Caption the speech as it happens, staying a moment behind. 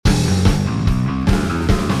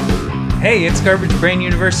Hey, it's Garbage Brain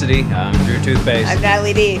University. I'm Drew Toothpaste. I'm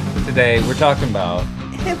Natalie D. Today we're talking about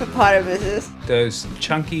Hippopotamuses. those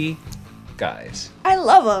chunky guys. I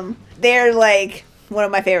love them. They're like one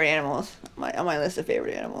of my favorite animals on my list of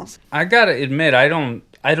favorite animals. I gotta admit, I don't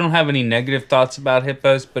have any negative thoughts about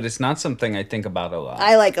hippos, but it's not something I think about a lot.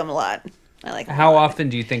 I like them a lot. I like them How a lot. often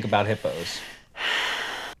do you think about hippos?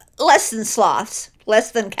 Less than sloths.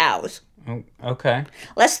 Less than cows. Oh, okay.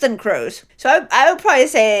 Less than crows. So I would probably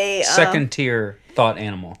say... Second tier thought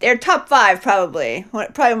animal. They're top 5, probably.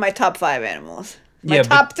 Probably my top 5 animals. My Yeah,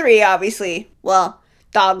 top 3, obviously. Well,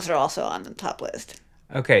 dogs are also on the top list.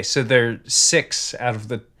 Okay, so they're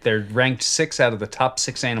ranked 6 out of the top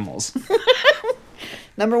 6 animals.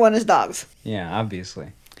 Number 1 is dogs. Yeah,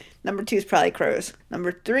 obviously. Number 2 is probably crows.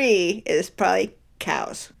 Number 3 is probably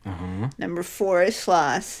cows. Uh-huh. Number 4 is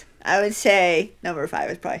sloths. I would say number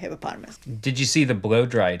 5 is probably hippopotamus. Did you see the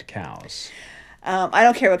blow-dried cows? I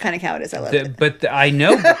don't care what kind of cow it is. I love it. I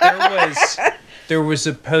know that there was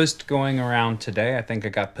a post going around today. I think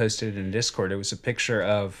it got posted in Discord. It was a picture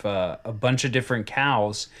of a bunch of different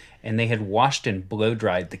cows, and they had washed and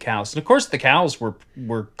blow-dried the cows. And of course, the cows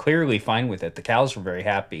were clearly fine with it. The cows were very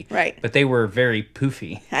happy. Right. But they were very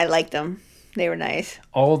poofy. I liked them. They were nice.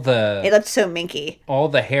 They They looked so minky. all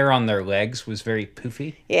the hair on their legs was very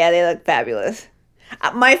poofy. Yeah, they look fabulous.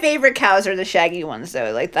 My favorite cows are the shaggy ones,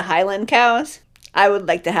 though. Like the Highland cows. I would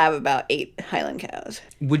like to have about 8 Highland cows.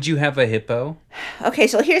 Would you have a hippo? Okay,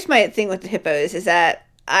 so here's my thing with the hippos is that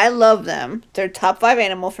I love them. They're top 5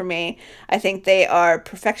 animal for me. I think they are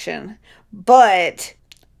perfection. But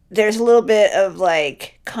there's a little bit of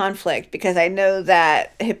like conflict because I know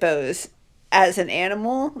that hippos as an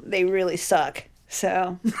animal, they really suck.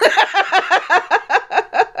 So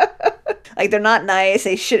like they're not nice.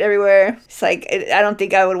 They shit everywhere. It's like I don't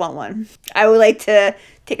think I would want one. I would like to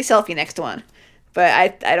take a selfie next to one, but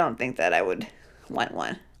I don't think that I would want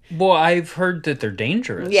one. Well, I've heard that they're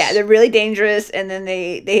dangerous. Yeah, they're really dangerous, and then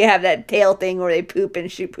they have that tail thing where they poop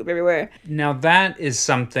and shoot poop everywhere. Now that is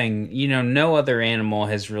something, no other animal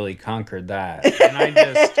has really conquered that.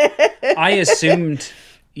 And I assumed,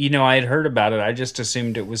 I had heard about it. I just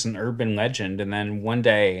assumed it was an urban legend. And then one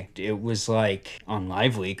day it was like on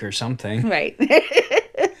LiveLeak or something. Right.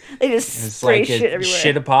 They just It's spray like shit a everywhere.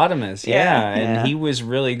 shitopotamus. Yeah. And yeah. he was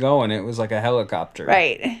really going. It was like a helicopter.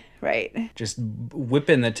 Right. Just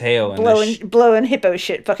whipping the tail. Blowing hippo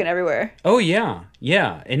shit fucking everywhere. Oh, yeah.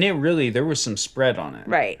 Yeah. And there was some spread on it.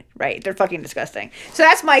 Right. They're fucking disgusting. So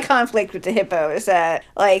that's my conflict with the hippo is that,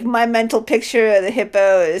 like, my mental picture of the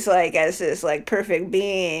hippo is, like, as this, like, perfect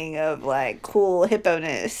being of, like, cool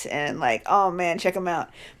hippo-ness and, like, oh, man, check them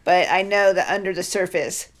out. But I know that under the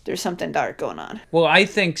surface, there's something dark going on. Well, I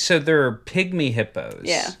think so. There are pygmy hippos.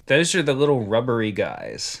 Yeah. Those are the little rubbery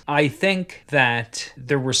guys. I think that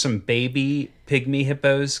there were some baby pygmy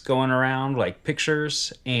hippos going around, like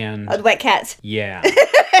pictures, and Oh, the wet cats. yeah.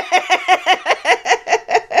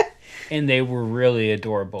 And they were really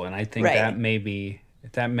adorable, and I think Right. that may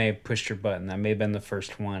have pushed your button. That may have been the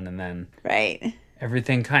first one, and then Right.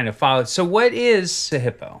 everything kind of followed. So what is a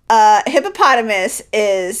hippo? Hippopotamus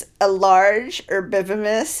is a large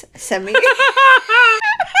herbivorous semi...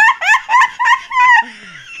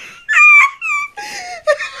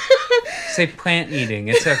 Say plant eating.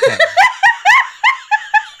 It's okay.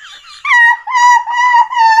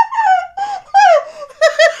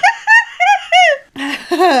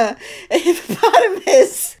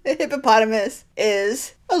 A hippopotamus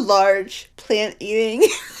is a large plant-eating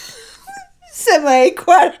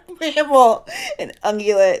semi-aquatic mammal, an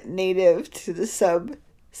ungulate native to the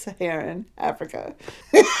sub-Saharan Africa.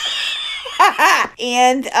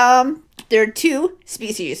 And there are 2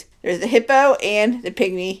 species. There's the hippo and the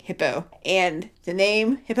pygmy hippo. And the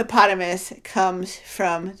name hippopotamus comes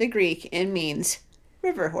from the Greek and means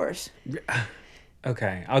river horse.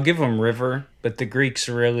 Okay, I'll give them river, but the Greeks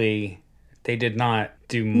really, they did not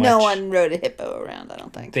do much. No one rode a hippo around, I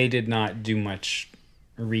don't think. They did not do much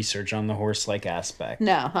research on the horse-like aspect.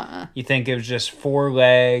 No, You think it was just 4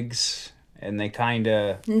 legs, and they kind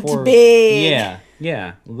of... It's big.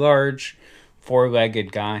 Yeah, large,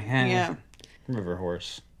 4-legged guy. Yeah. River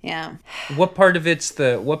horse. Yeah. What part of it's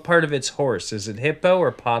horse? Is it hippo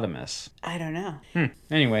or potamus? I don't know.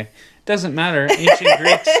 Anyway, doesn't matter.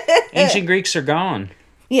 Ancient Greeks are gone.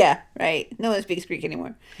 Yeah, right. No one speaks Greek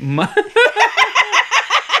anymore. Well,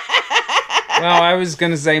 I was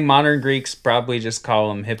going to say modern Greeks probably just call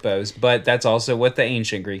them hippos, but that's also what the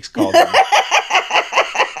ancient Greeks called them.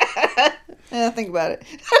 Think about it.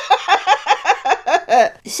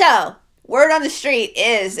 So, word on the street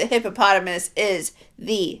is the hippopotamus is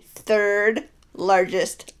the 3rd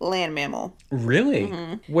largest land mammal. Really?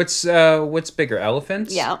 Mm-hmm. What's bigger,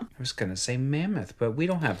 elephants? Yeah. I was gonna say mammoth, but we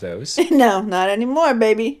don't have those. No, not anymore,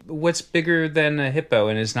 baby. What's bigger than a hippo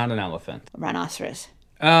and is not an elephant? Rhinoceros.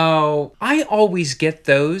 Oh, I always get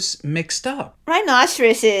those mixed up.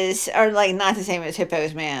 Rhinoceroses are like not the same as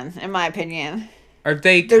hippos, man, in my opinion. Are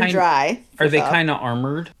they? They're dry. Are they kind of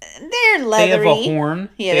armored? They're leathery. They have a horn.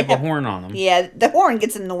 Yeah, they have a horn on them. Yeah, the horn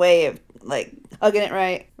gets in the way of like hugging it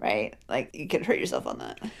right. Like you could hurt yourself on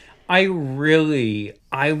that. I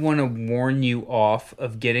want to warn you off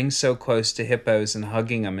of getting so close to hippos and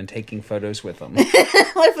hugging them and taking photos with them. What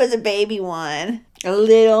if it was a baby one? A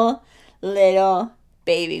little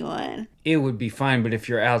baby one. It would be fine, but if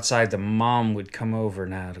you're outside, the mom would come over,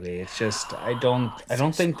 Natalie. It's just, I don't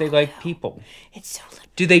think they like people. It's so little.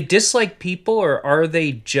 Do they dislike people, or are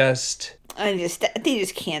they just... They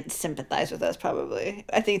just can't sympathize with us, probably.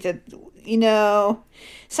 I think that,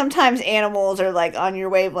 sometimes animals are like on your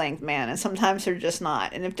wavelength, man, and sometimes they're just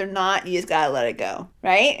not. And if they're not, you just gotta let it go,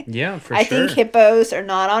 right? Yeah, for sure. I think hippos are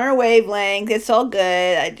not on our wavelength. It's all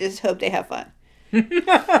good. I just hope they have fun.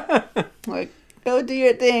 Like, go do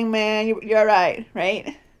your thing, man. You're all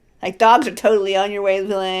right? Like, dogs are totally on your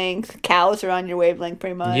wavelength. Cows are on your wavelength,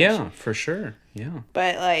 pretty much. Yeah, for sure. Yeah.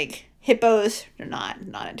 But, like, hippos, they're not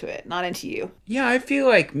into it. Not into you. Yeah, I feel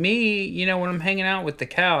like me, when I'm hanging out with the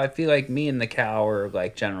cow, I feel like me and the cow are,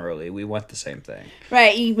 like, generally, we want the same thing.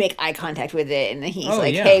 Right, you make eye contact with it, and he's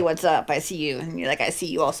hey, what's up? I see you. And you're like, I see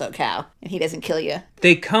you also, cow. And he doesn't kill you.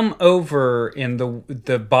 They come over, in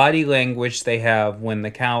the body language they have when the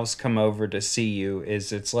cows come over to see you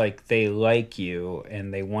is it's like they like you,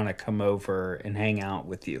 and they want to come over and hang out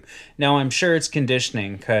with you. Now, I'm sure it's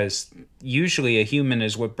conditioning, because usually a human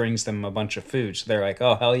is what brings them a bunch of food. So they're like,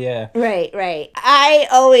 oh, hell yeah. Right. I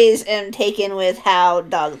always am taken with how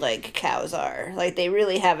dog-like cows are. Like, they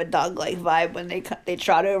really have a dog-like vibe when they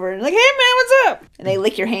trot over and like, hey, man, what's up? And they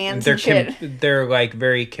lick your hands and shit. They're, like,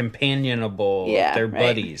 very companionable. Yeah, they're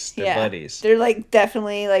buddies. They're buddies. They're, like,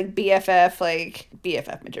 definitely, like,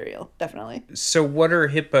 BFF material. Definitely. So what are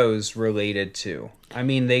hippos related to? I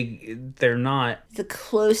mean, they're not... The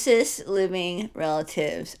closest living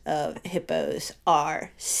relatives of hippos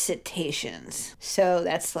are cetaceans. So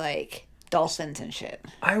that's like dolphins and shit.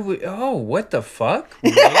 What the fuck?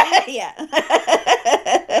 Really? Yeah.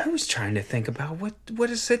 I was trying to think about what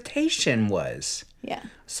a cetacean was. Yeah.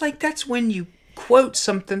 It's like, that's when you quote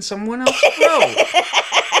something someone else wrote.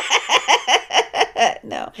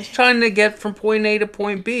 No. I was trying to get from point A to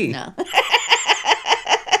point B. No.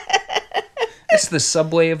 It's the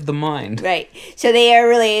subway of the mind. Right. So they are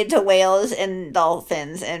related to whales and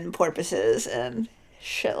dolphins and porpoises and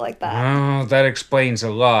shit like that. Oh, that explains a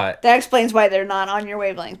lot. That explains why they're not on your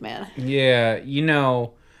wavelength, man. Yeah,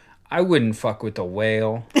 I wouldn't fuck with a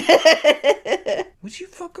whale. Would you?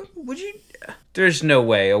 There's no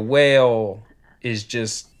way. A whale is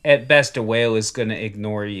just, at best, a whale is going to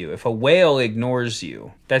ignore you. If a whale ignores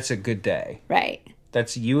you, that's a good day. Right.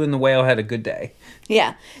 That's you and the whale had a good day.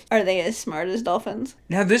 Yeah. Are they as smart as dolphins?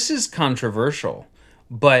 Now, this is controversial,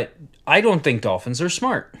 but I don't think dolphins are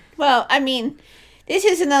smart. Well, I mean, this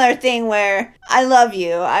is another thing where I love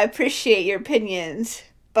you. I appreciate your opinions.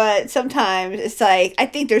 But sometimes it's like, I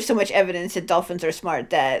think there's so much evidence that dolphins are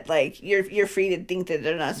smart that, like, you're free to think that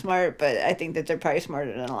they're not smart, but I think that they're probably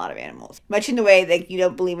smarter than a lot of animals. Much in the way that you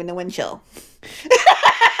don't believe in the wind chill.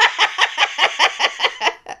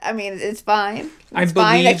 I mean, it's fine. It's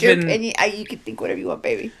fine. That's your opinion. You can think whatever you want,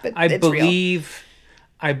 baby. But I believe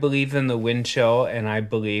in the wind chill, and I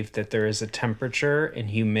believe that there is a temperature and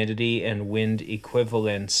humidity and wind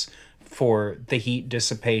equivalence for the heat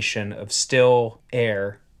dissipation of still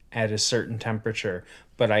air at a certain temperature.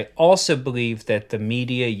 But I also believe that the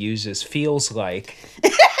media uses feels like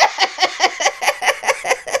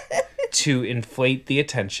to inflate the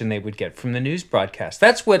attention they would get from the news broadcast.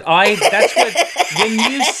 That's what when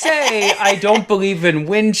you say I don't believe in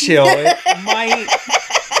wind chill, it might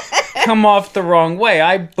come off the wrong way.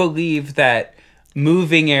 I believe that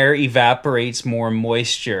moving air evaporates more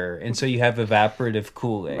moisture, and so you have evaporative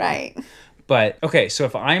cooling. Right. But, okay, so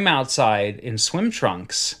if I'm outside in swim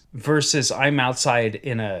trunks versus I'm outside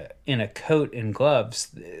in a coat and gloves,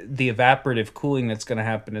 the evaporative cooling that's going to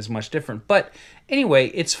happen is much different. But anyway,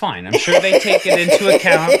 it's fine. I'm sure they take it into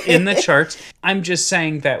account in the charts. I'm just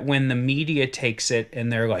saying that when the media takes it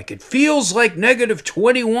and they're like, it feels like negative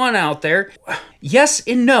 21 out there. Yes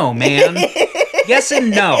and no, man. Yes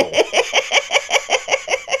and no.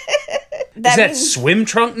 Is that swim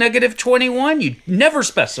trunk negative 21? You'd never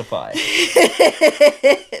specify.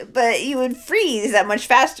 But you would freeze that much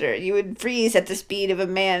faster. You would freeze at the speed of a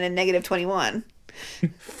man in negative 21.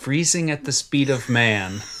 Freezing at the speed of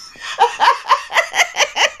man.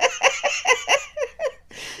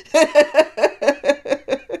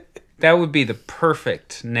 That would be the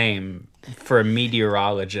perfect name for a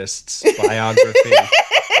meteorologist's biography.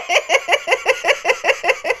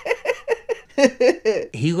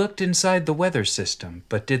 He looked inside the weather system,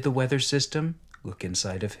 but did the weather system look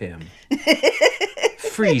inside of him?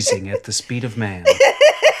 Freezing at the speed of man.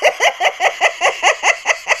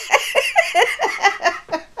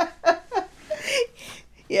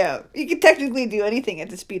 Yeah, you can technically do anything at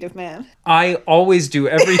the speed of man. I always do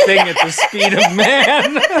everything at the speed of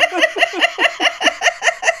man.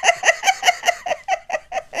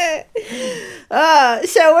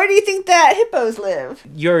 So where do you think that hippos live?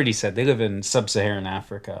 You already said they live in sub-Saharan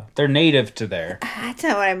Africa. They're native to there. That's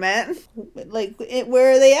not what I meant. Like,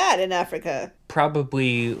 where are they at in Africa?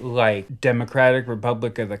 Probably like Democratic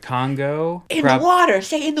Republic of the Congo. In the water.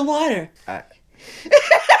 Say in the water.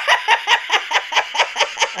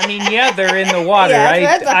 I mean, yeah, they're in the water.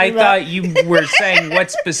 Yeah, I thought you were saying what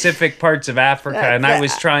specific parts of Africa, and I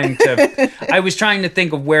was trying to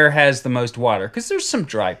think of where has the most water, because there's some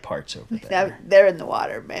dry parts over there. They're in the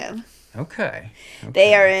water, man. Okay.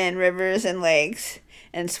 They are in rivers and lakes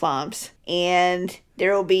and swamps, and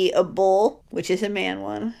there will be a bull, which is a man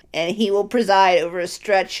one, and he will preside over a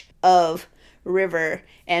stretch of river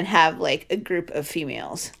and have like a group of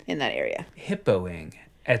females in that area. Hippoing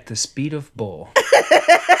at the speed of bull.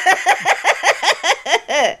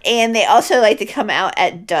 And they also like to come out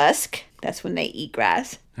at dusk. That's when they eat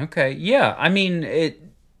grass. Okay, yeah. I mean,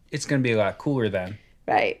 it's going to be a lot cooler then.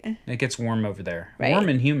 Right. It gets warm over there. Right. Warm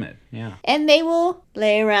and humid, yeah. And they will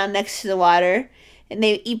lay around next to the water, and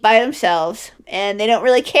they eat by themselves, and they don't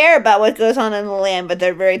really care about what goes on in the land, but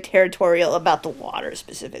they're very territorial about the water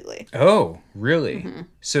specifically. Oh, really? Mm-hmm.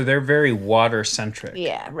 So they're very water-centric.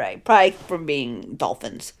 Yeah, right. Probably from being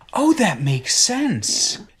dolphins. Oh, that makes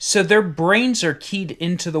sense. Yeah. So their brains are keyed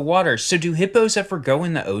into the water. So do hippos ever go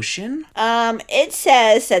in the ocean? It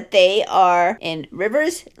says that they are in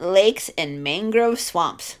rivers, lakes, and mangrove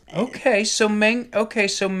swamps. Okay, so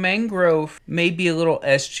mangrove may be a little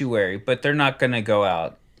estuary, but they're not going to go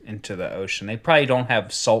out into the ocean. They probably don't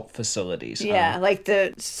have salt facilities. Yeah, like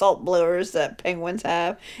the salt blowers that penguins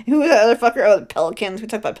have. Who was that other fucker? Oh, the pelicans. We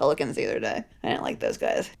talked about pelicans the other day. I didn't like those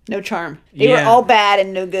guys. No charm. They were all bad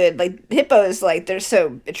and no good. Like hippos, like they're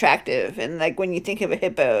so attractive, and like when you think of a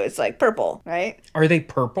hippo, it's like purple, right? Are they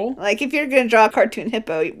purple? Like if you're gonna draw a cartoon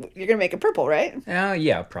hippo, you're gonna make it purple, right?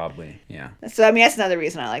 Yeah, probably. Yeah. So I mean that's another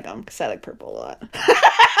reason I like them, because I like purple a lot.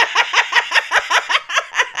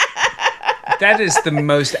 That is the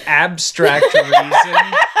most abstract reason.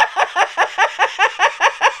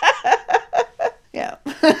 Yeah.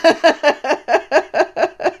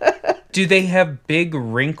 Do they have big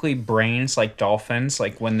wrinkly brains like dolphins?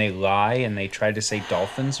 Like when they lie and they try to say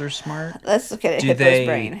dolphins are smart? Let's look at a hippo's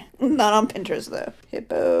brain. Not on Pinterest though.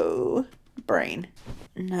 Hippo brain.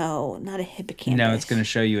 No, not a hippocampus. No, it's going to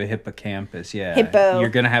show you a hippocampus. Yeah. Hippo. You're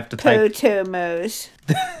going to have to type Potomos.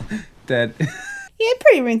 that. Yeah,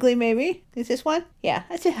 pretty wrinkly maybe. Is this one? Yeah,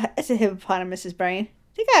 that's a hippopotamus's brain.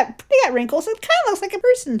 They got wrinkles. It kind of looks like a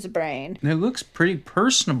person's brain. It looks pretty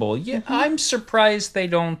personable. Yeah, mm-hmm. I'm surprised they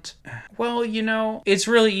don't. Well, it's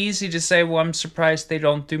really easy to say, well, I'm surprised they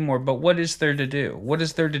don't do more. But what is there to do? What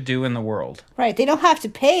is there to do in the world? Right. They don't have to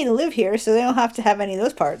pay to live here, so they don't have to have any of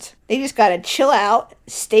those parts. They just got to chill out,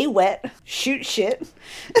 stay wet, shoot shit.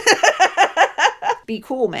 Be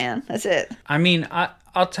cool, man. That's it. I mean,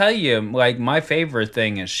 I'll tell you, like, my favorite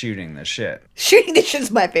thing is shooting the shit. Shooting the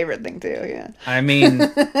shit's my favorite thing, too, yeah. I mean,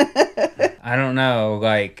 I don't know,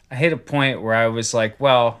 like, I hit a point where I was like,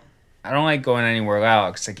 well, I don't like going anywhere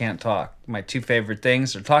loud because I can't talk. My two favorite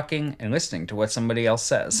things are talking and listening to what somebody else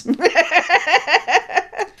says.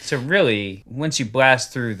 So really, once you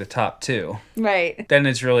blast through the top two, right, then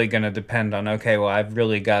it's really going to depend on, okay, well, I've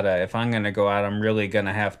really got to, if I'm going to go out, I'm really going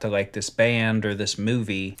to have to like this band or this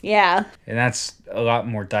movie. Yeah. And that's a lot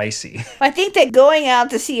more dicey. I think that going out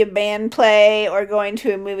to see a band play or going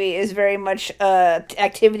to a movie is very much an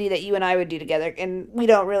activity that you and I would do together. And we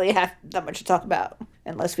don't really have that much to talk about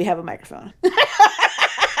unless we have a microphone.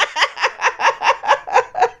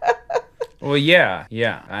 Well, yeah.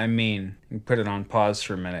 I mean, you put it on pause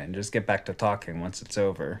for a minute and just get back to talking once it's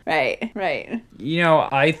over. Right.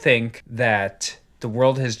 I think that the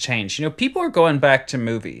world has changed. People are going back to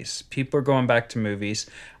movies.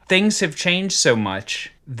 Things have changed so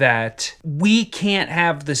much that we can't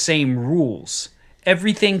have the same rules.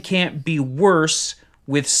 Everything can't be worse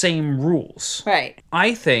with same rules. Right.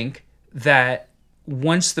 I think that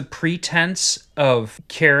once the pretense of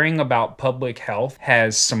caring about public health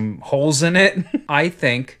has some holes in it, I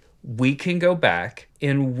think we can go back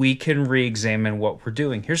and we can re-examine what we're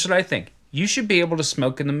doing. Here's what I think. You should be able to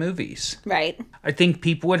smoke in the movies. Right. I think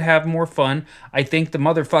people would have more fun. I think the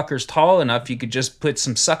motherfucker's tall enough you could just put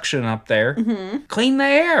some suction up there. Mm-hmm. Clean the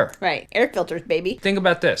air. Right. Air filters, baby. Think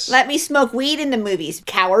about this. Let me smoke weed in the movies,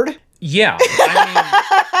 coward. Yeah. I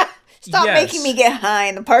mean, Stop making me get high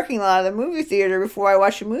in the parking lot of the movie theater before I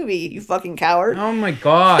watch a movie, you fucking coward. Oh my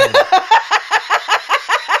God.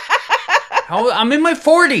 I'm in my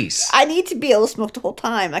 40s. I need to be able to smoke the whole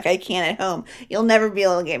time like I can at home. You'll never be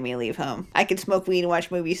able to get me to leave home. I can smoke weed and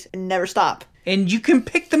watch movies and never stop. And you can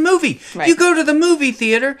pick the movie. Right. You go to the movie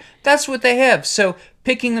theater, that's what they have. So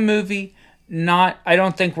picking the movie, I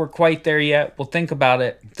don't think we're quite there yet. We'll think about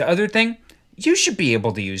it. The other thing, you should be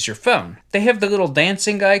able to use your phone. They have the little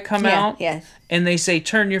dancing guy come out. Yes. And they say,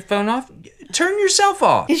 turn your phone off. Turn yourself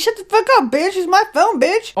off. You shut the fuck up, bitch. It's my phone,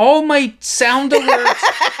 bitch. All my sound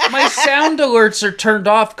alerts are turned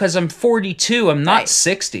off because I'm 42. I'm not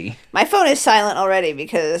 60. My phone is silent already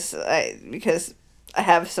because I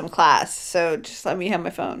have some class. So just let me have my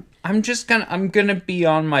phone. I'm gonna be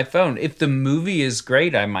on my phone. If the movie is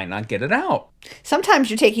great, I might not get it out. Sometimes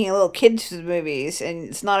you're taking a little kid to the movies and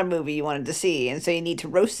it's not a movie you wanted to see, and so you need to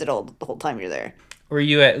roast it all the whole time you're there. Or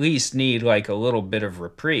you at least need like a little bit of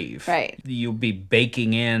reprieve. Right. You'll be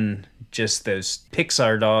baking in just those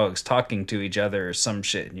Pixar dogs talking to each other or some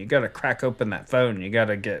shit. And you gotta crack open that phone. And you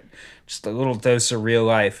gotta get just a little dose of real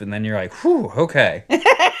life. And then you're like, whew, okay.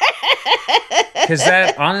 Because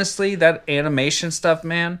honestly, that animation stuff,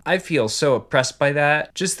 man, I feel so oppressed by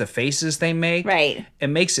that. Just the faces they make. Right. It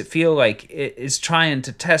makes it feel like it is trying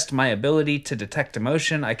to test my ability to detect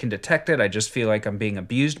emotion. I can detect it. I just feel like I'm being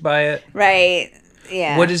abused by it. Right.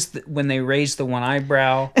 Yeah. What is when they raise the one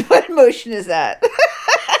eyebrow? What emotion is that?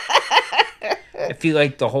 I feel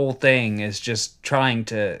like the whole thing is just trying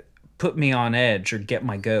to put me on edge or get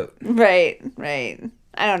my goat. Right.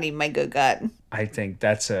 I don't need my goat gut. I think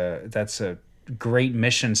that's a great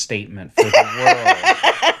mission statement for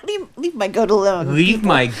the world. Leave my goat alone. Leave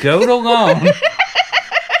my goat alone.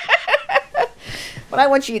 When I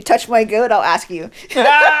want you to touch my goat, I'll ask you.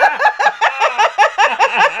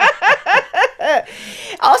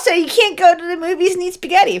 Also, you can't go to the movies and eat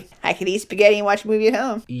spaghetti. I could eat spaghetti and watch a movie at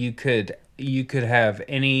home. You could have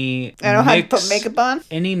any I don't have to put makeup on.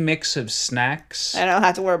 Any mix of snacks. I don't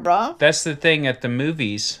have to wear a bra. That's the thing at the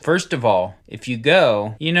movies. First of all, if you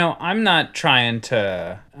go, I'm not trying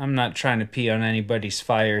to pee on anybody's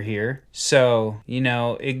fire here. So,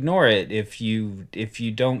 ignore it if you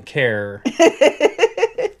don't care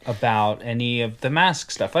about any of the mask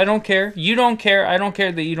stuff. I don't care. You don't care. I don't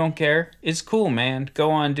care that you don't care. It's cool, man. Go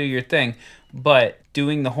on, do your thing. But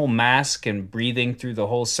doing the whole mask and breathing through the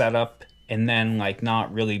whole setup and then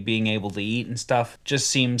not really being able to eat and stuff just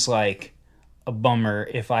seems like a bummer.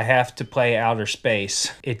 If I have to play outer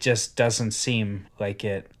space, it just doesn't seem like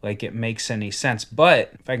it makes any sense.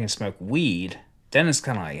 But if I can smoke weed, then it's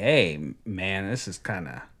kind of like, hey, man, this is kind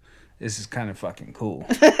of fucking cool.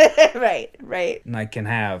 Right. And I can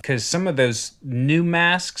have, because some of those new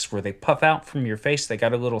masks where they puff out from your face, they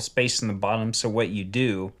got a little space in the bottom. So what you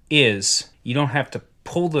do is you don't have to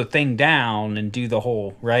pull the thing down and do the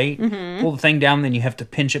whole, right? Mm-hmm. Pull the thing down, then you have to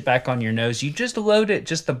pinch it back on your nose. You just load it,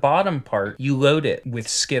 just the bottom part, you load it with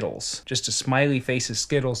Skittles. Just a smiley face of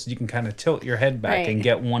Skittles. You can kind of tilt your head back and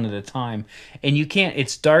get one at a time. And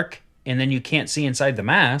it's dark, and then you can't see inside the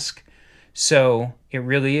mask. So it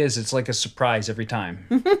really is. It's like a surprise every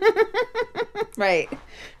time. Right.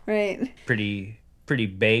 Pretty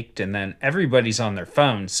baked, and then everybody's on their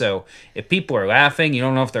phone. So if people are laughing, you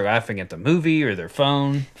don't know if they're laughing at the movie or their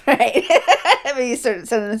phone. Right. I mean, you start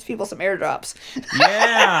sending people some airdrops.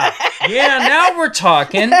 Yeah. Now we're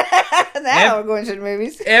talking. Now we're going to the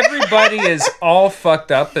movies. Everybody is all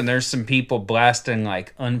fucked up, and there's some people blasting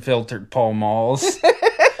unfiltered Pall Malls.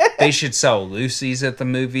 They should sell Lucy's at the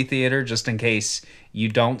movie theater just in case you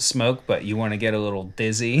don't smoke, but you want to get a little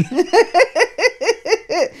dizzy.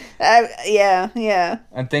 Yeah.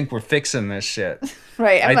 I think we're fixing this shit.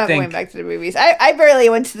 Right, I'm not going back to the movies. I barely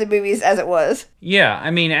went to the movies as it was. Yeah,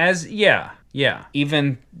 I mean, yeah.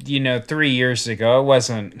 Even 3 years ago, it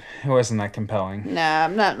wasn't that compelling. No,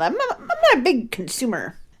 I'm not a big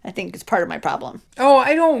consumer. I think it's part of my problem. Oh,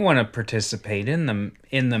 I don't want to participate in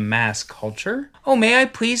the mass culture. Oh, may I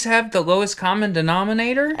please have the lowest common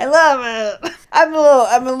denominator? I love it.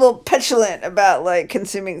 I'm a little petulant about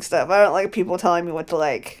consuming stuff. I don't like people telling me what to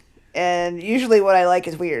like. And usually what I like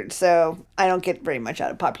is weird, so I don't get very much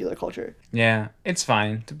out of popular culture. Yeah, it's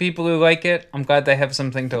fine. The people who like it, I'm glad they have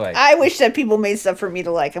something to like. I wish that people made stuff for me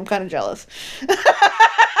to like. I'm kind of jealous.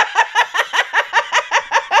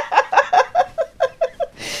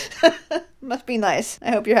 Must be nice.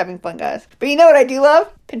 I hope you're having fun, guys. But you know what I do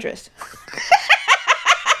love? Pinterest.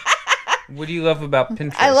 What do you love about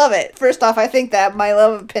Pinterest? I love it. First off, I think that my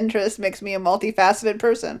love of Pinterest makes me a multifaceted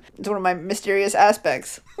person. It's one of my mysterious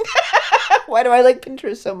aspects. Why do I like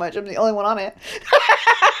Pinterest so much? I'm the only one on it.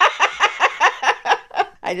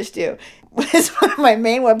 I just do. It's one of my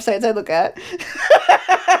main websites I look at.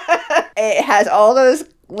 It has all those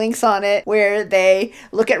links on it where they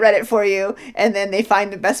look at Reddit for you, and then they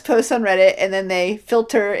find the best posts on Reddit, and then they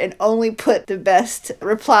filter and only put the best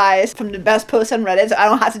replies from the best posts on Reddit, so I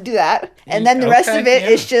don't have to do that. And then the rest of it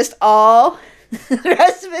is just all the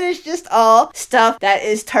rest of it is just all stuff that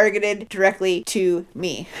is targeted directly to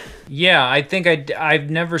me. Yeah, I think I've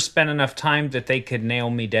never spent enough time that they could nail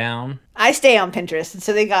me down. I stay on Pinterest, and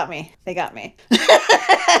so they got me.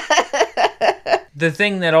 The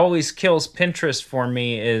thing that always kills Pinterest for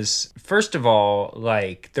me is, first of all,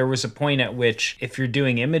 like, there was a point at which if you're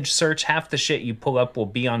doing image search, half the shit you pull up will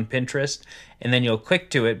be on Pinterest, and then you'll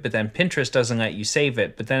click to it, but then Pinterest doesn't let you save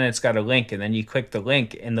it, but then it's got a link, and then you click the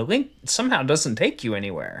link, and the link somehow doesn't take you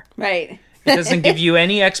anywhere. Right. It doesn't give you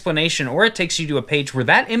any explanation, or it takes you to a page where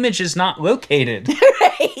that image is not located.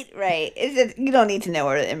 Right. You don't need to know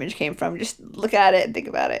where the image came from. Just look at it and think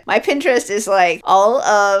about it. My Pinterest is like all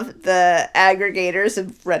of the aggregators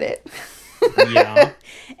of Reddit. Yeah.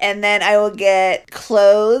 And then I will get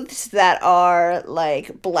clothes that are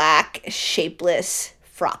like black, shapeless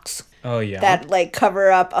frocks. Oh, yeah. That like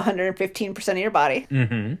cover up 115% of your body.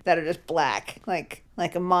 Mm-hmm. That are just black. Like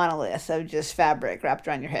a monolith of just fabric wrapped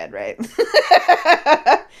around your head, right?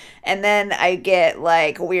 And then I get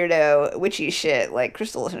like weirdo witchy shit, like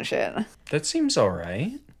crystals and shit. That seems all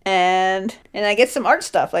right. And I get some art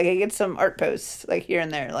stuff. Like I get some art posts like here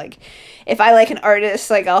and there. Like if I like an artist,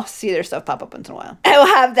 like I'll see their stuff pop up once in a while. I'll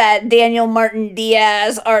have that Daniel Martin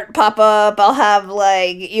Diaz art pop up. I'll have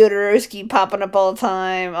like Jodorowsky popping up all the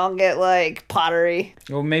time. I'll get like pottery.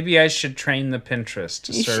 Well, maybe I should train the Pinterest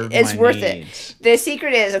to serve it's my worth needs. it. The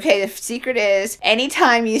secret is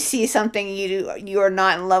anytime you see something you are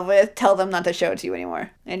not in love with, tell them not to show it to you anymore.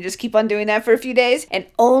 And just keep on doing that for a few days and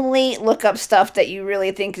only look up stuff that you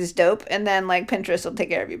really think is dope, and then like Pinterest will take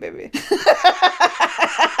care of you, baby.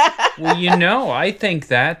 Well, I think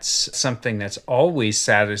that's something that's always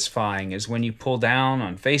satisfying is when you pull down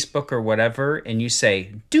on Facebook or whatever and you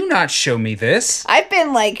say, "Do not show me this." I've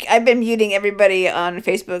been muting everybody on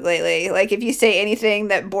Facebook lately. Like if you say anything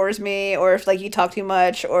that bores me, or if like you talk too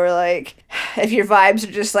much, or like if your vibes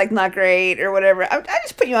are just like not great or whatever, I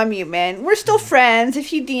just put you on mute, man. We're still friends.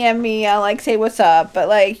 If you DM me, I'll like say what's up, but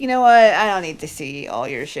like, you know what? I don't need to see all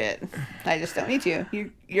your shit. I just don't need to.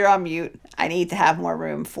 You're on mute. I need to have more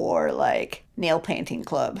room for like nail painting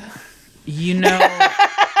club.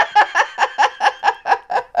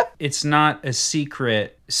 It's not a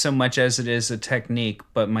secret so much as it is a technique,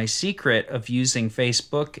 but my secret of using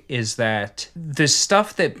Facebook is that the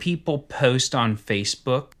stuff that people post on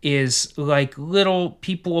Facebook is like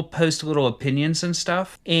people will post little opinions and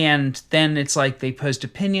stuff, and then it's like they post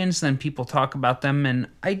opinions, then people talk about them, and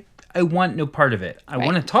I want no part of it. I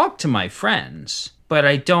want to talk to my friends, but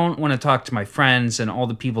I don't want to talk to my friends and all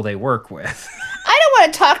the people they work with. I don't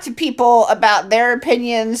want to talk to people about their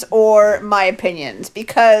opinions or my opinions,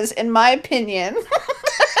 because in my opinion,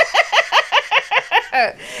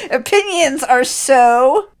 opinions are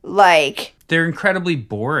so like... They're incredibly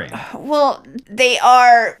boring. Well, they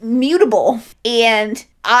are mutable, and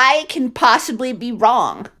I can possibly be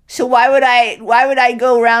wrong. So why would I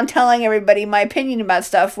go around telling everybody my opinion about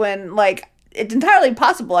stuff when like it's entirely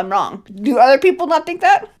possible I'm wrong? Do other people not think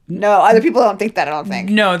that? No, other people don't think that, I don't think.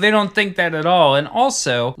 No, they don't think that at all. And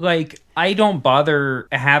also, like, I don't bother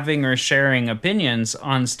having or sharing opinions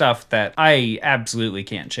on stuff that I absolutely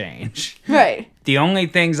can't change. Right. The only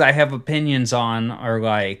things I have opinions on are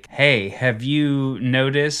like, hey, have you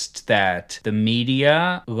noticed that the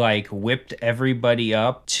media like whipped everybody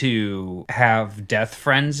up to have death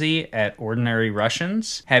frenzy at ordinary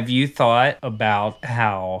Russians? Have you thought about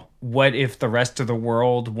what if the rest of the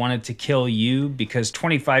world wanted to kill you because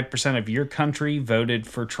 25% of your country voted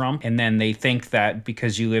for Trump, and then they think that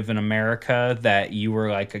because you live in America that you were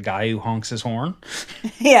like a guy who honks his horn?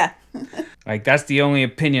 Yeah. Like, that's the only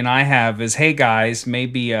opinion I have is, hey guys,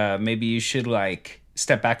 maybe you should like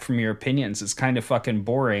step back from your opinions. It's kind of fucking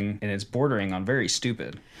boring, and it's bordering on very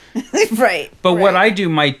stupid. Right. But what I do,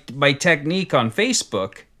 my technique on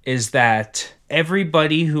Facebook is that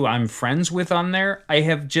everybody who I'm friends with on there,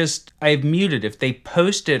 I've muted. If they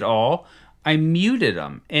post it all, I muted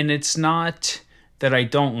them. And it's not that I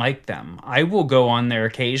don't like them. I will go on there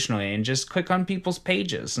occasionally and just click on people's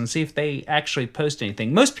pages and see if they actually post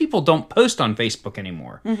anything. Most people don't post on Facebook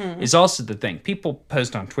anymore, is also the thing. People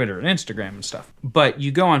post on Twitter and Instagram and stuff. But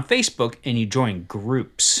you go on Facebook and you join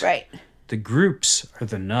groups. Right. The groups are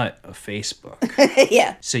the nut of Facebook.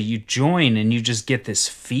 Yeah. So you join and you just get this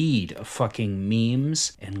feed of fucking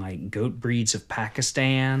memes and like goat breeds of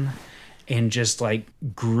Pakistan and just like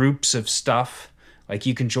groups of stuff. Like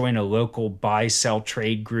you can join a local buy, sell,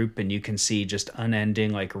 trade group and you can see just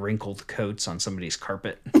unending like wrinkled coats on somebody's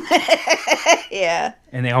carpet. Yeah.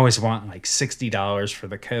 And they always want like $60 for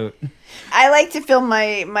the coat. I like to fill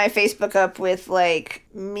my Facebook up with like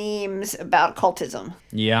memes about cultism.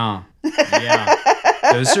 Yeah. Yeah.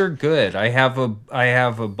 Those are good. I have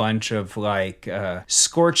a bunch of like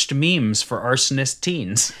scorched memes for arsonist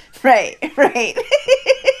teens. Right, right.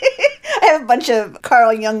 I have a bunch of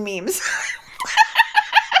Carl Jung memes.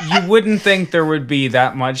 You wouldn't think there would be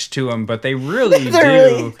that much to them, but they really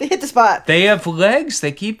do. They hit the spot. They have legs.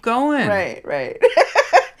 They keep going. Right, right.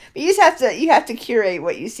 But you have to curate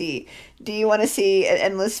what you see. Do you want to see an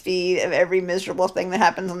endless feed of every miserable thing that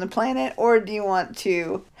happens on the planet, or do you want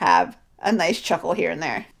to have a nice chuckle here and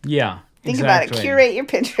there? Yeah. Think about it. Curate your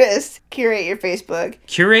Pinterest. Curate your Facebook.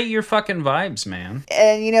 Curate your fucking vibes, man.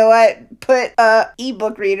 And you know what? Put a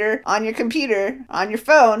ebook reader on your computer, on your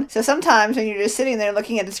phone. So sometimes when you're just sitting there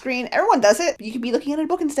looking at the screen, everyone does it. You could be looking at a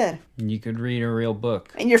book instead. You could read a real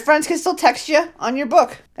book. And your friends can still text you on your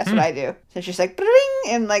book. That's what I do. So it's just like, bling,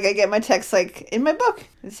 and like I get my text like in my book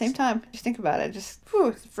at the same time. Just think about it. Just,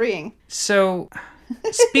 it's freeing. So...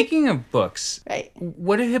 Speaking of books, right?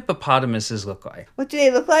 What do hippopotamuses look like? What do they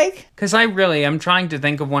look like? Because I'm trying to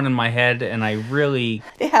think of one in my head, and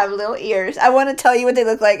They have little ears. I want to tell you what they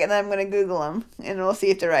look like, and then I'm going to Google them, and we'll see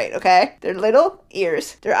if they're right, okay? They're little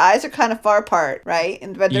ears. Their eyes are kind of far apart, right?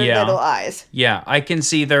 But they're little eyes. Yeah, I can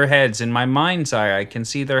see their heads. In my mind's eye, I can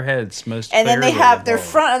see their heads most And then they clearly have, their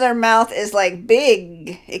front of their mouth is like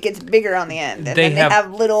big. It gets bigger on the end. And then they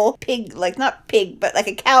have little pig, like not pig, but like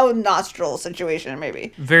a cow nostril situation,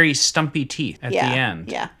 maybe. Very stumpy teeth at the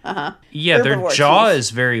end. Yeah, uh-huh. Yeah, their jaw is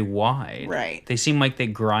very wide. Right. They seem like they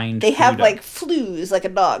grind They have food like up. fleas, like a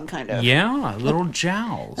dog, kind of. Yeah, little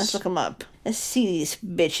jowls. Let's look them up. Let's see these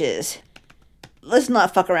bitches. Let's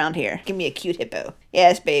not fuck around here. Give me a cute hippo.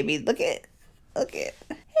 Yes, baby. Look at.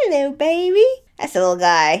 Hello, baby. That's a little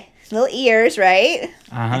guy. Little ears, right?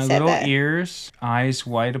 Little ears, eyes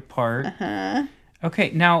wide apart.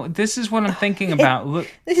 Okay, now this is what I'm thinking about. Look,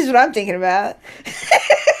 this is what I'm thinking about.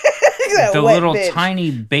 The little tiny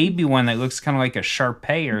baby one that looks kind of like a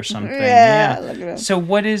Shar-Pei or something. Yeah. Look at them. So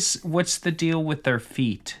what's the deal with their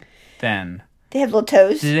feet then? They have little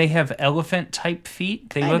toes. Do they have elephant type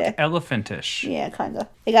feet? They look elephantish. Yeah, kind of.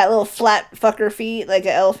 They got little flat fucker feet like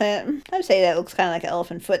an elephant. I'd say that looks kind of like an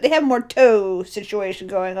elephant foot. They have more toe situation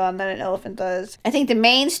going on than an elephant does. I think the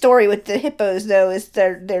main story with the hippos, though, is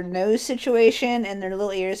their nose situation and their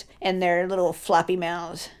little ears and their little floppy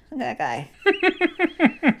mouths. Look at that guy.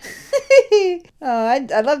 Oh,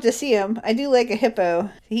 I'd love to see him. I do like a hippo.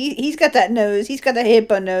 He's got that nose. He's got the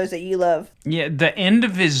hippo nose that you love. Yeah, the end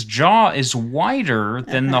of his jaw is wider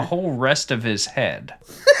than the whole rest of his head.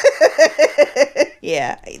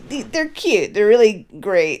 Yeah, they're cute. They're really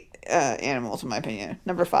great animals, in my opinion.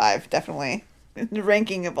 Number 5, definitely. In the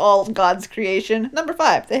ranking of all God's creation. Number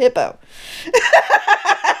 5, the hippo.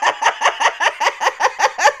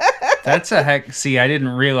 That's a heck. See, I didn't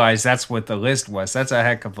realize that's what the list was. That's a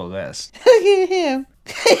heck of a list. Look at him.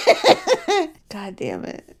 God damn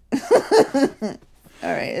it. All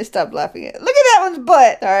right, let's stop laughing at it. Look at that one's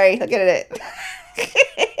butt. Sorry, look at it.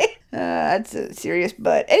 That's a serious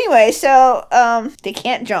butt. Anyway, so they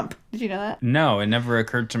can't jump. Did you know that? No, it never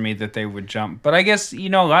occurred to me that they would jump. But I guess, a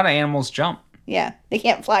lot of animals jump. Yeah, they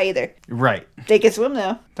can't fly either. Right. They can swim,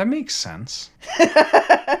 though. That makes sense.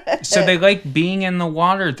 So they like being in the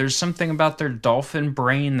water. There's something about their dolphin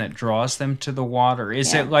brain that draws them to the water.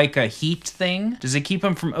 Is it like a heat thing? Does it keep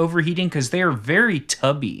them from overheating? Because they are very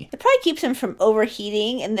tubby. It probably keeps them from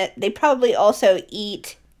overheating, and that they probably also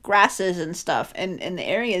eat grasses and stuff. And in the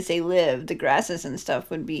areas they live, the grasses and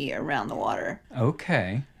stuff would be around the water.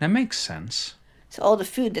 Okay, that makes sense. So all the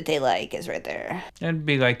food that they like is right there. It'd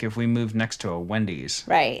be like if we moved next to a Wendy's.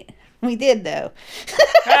 Right. We did, though.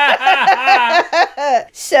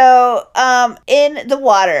 So, in the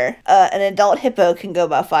water, an adult hippo can go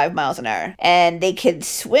about 5 miles an hour, and they can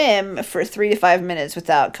swim for 3 to 5 minutes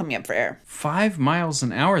without coming up for air. 5 miles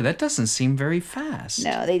an hour? That doesn't seem very fast.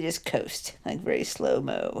 No, they just coast, like very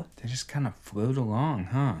slow-mo. They just kind of float along,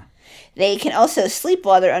 huh? They can also sleep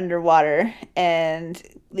while they're underwater, and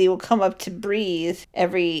they will come up to breathe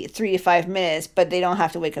every 3 to 5 minutes, but they don't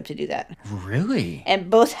have to wake up to do that. Really? And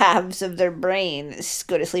both halves of their brain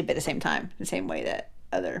go to sleep at the same time, the same way that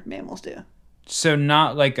other mammals do. So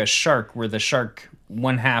not like a shark where the shark,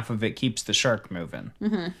 one half of it keeps the shark moving.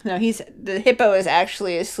 Mm-hmm. No, the hippo is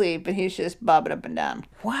actually asleep, and he's just bobbing up and down.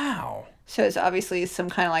 Wow. So it's obviously some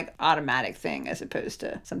kind of like automatic thing as opposed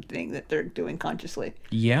to something that they're doing consciously.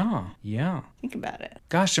 Yeah. Think about it.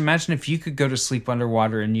 Gosh, imagine if you could go to sleep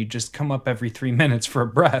underwater and you just come up every 3 minutes for a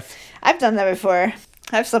breath. I've done that before.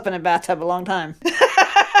 I've slept in a bathtub a long time.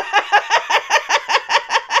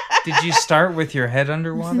 Did you start with your head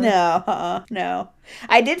underwater? No.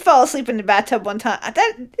 I did fall asleep in the bathtub one time.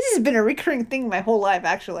 This has been a recurring thing my whole life,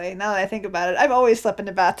 actually. Now that I think about it, I've always slept in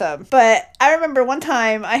the bathtub. But I remember one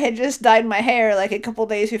time I had just dyed my hair like a couple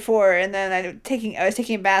days before, and then I was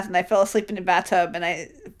taking a bath and I fell asleep in the bathtub, and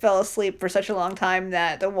I fell asleep for such a long time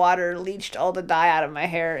that the water leached all the dye out of my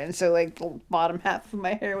hair, and so like the bottom half of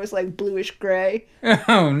my hair was like bluish gray.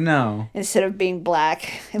 Oh no! Instead of being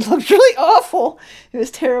black, it looked really awful. It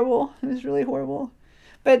was terrible. It was really horrible.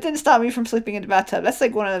 But it didn't stop me from sleeping in the bathtub. That's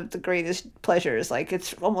like one of the greatest pleasures. Like,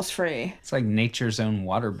 it's almost free. It's like nature's own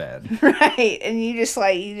waterbed. Right. And you just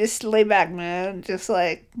lay back, man. Just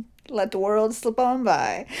like let the world slip on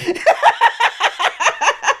by.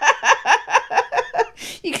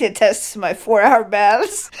 You can attest to my 4-hour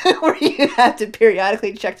baths where you have to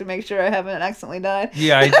periodically check to make sure I haven't accidentally died.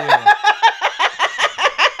 Yeah, I do.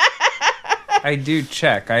 I do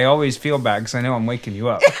check. I always feel bad because I know I'm waking you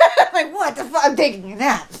up. I'm like, what the fuck? I'm taking a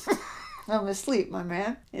nap. I'm asleep, my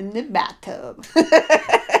man. In the bathtub.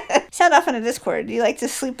 Sound off in the Discord. Do you like to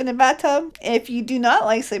sleep in the bathtub? If you do not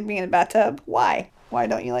like sleeping in the bathtub, why? Why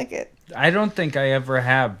don't you like it? I don't think I ever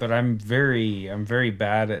have, but I'm very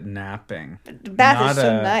bad at napping. The bath is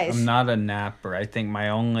so nice. I'm not a napper. I think my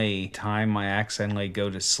only time I accidentally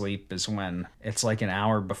go to sleep is when it's like an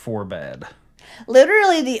hour before bed.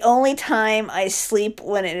 Literally, the only time I sleep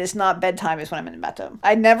when it is not bedtime is when I'm in the bathtub.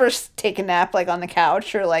 I never take a nap like on the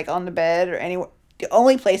couch or like on the bed or anywhere. The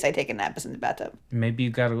only place I take a nap is in the bathtub. Maybe you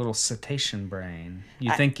got a little cetacean brain.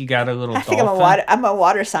 You think you got a little dolphin? I think I'm a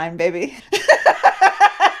water sign, baby.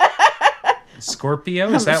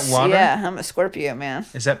 Scorpio? Is that water? Yeah, I'm a Scorpio, man.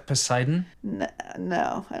 Is that Poseidon?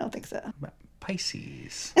 No, I don't think so.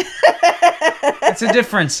 Pisces. That's a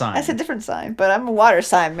different sign. That's a different sign, but I'm a water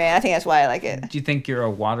sign, man. I think that's why I like it. Do you think you're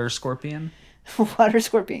a water scorpion? Water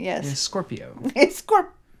scorpion, yes. It's Scorpio. It's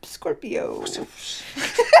Scorpio.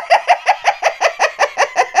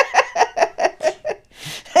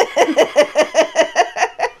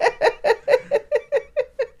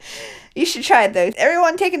 You should try it, though.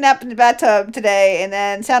 Everyone take a nap in the bathtub today and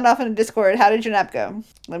then sound off in the Discord. How did your nap go?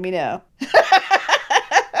 Let me know.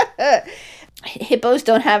 Hippos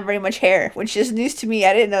don't have very much hair, which is news to me.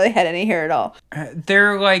 I didn't know they had any hair at all.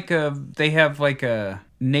 They're like they have like a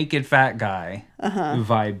naked fat guy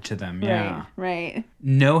vibe to them. Yeah. Right.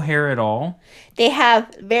 No hair at all. They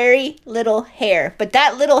have very little hair, but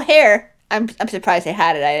that little hair, I'm surprised they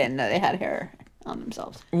had it. I didn't know they had hair on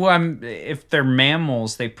themselves. Well, if they're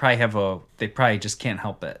mammals, they probably just can't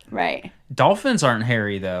help it. Right. Dolphins aren't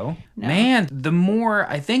hairy though. No. Man, the more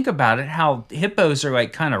I think about it, how hippos are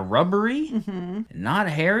like kind of rubbery, not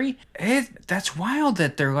hairy. That's wild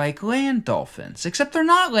that they're like land dolphins. Except they're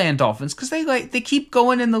not land dolphins because they keep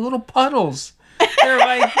going in the little puddles. They're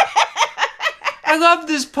like, I love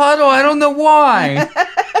this puddle. I don't know why.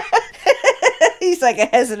 He's like a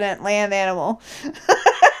hesitant land animal.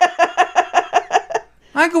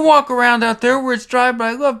 I could walk around out there where it's dry, but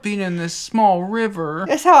I love being in this small river.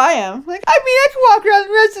 That's how I am. Like, I mean, I can walk around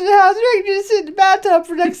the rest of the house, or I can just sit in the bathtub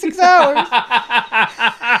for the next 6 hours.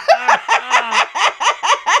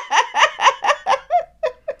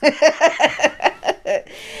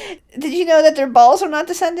 Did you know that their balls are not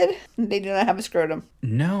descended? They do not have a scrotum.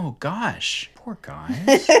 No, gosh. Poor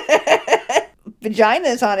guys.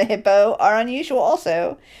 Vaginas on a hippo are unusual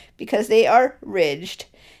also because they are ridged.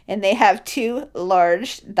 And they have 2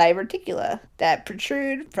 large diverticula that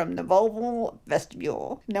protrude from the vulval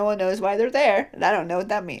vestibule. No one knows why they're there, and I don't know what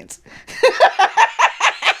that means.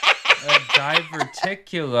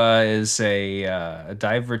 diverticula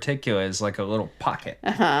is like a little pocket.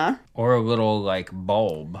 Or a little like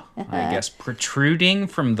bulb, I guess, protruding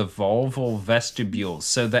from the vulval vestibule.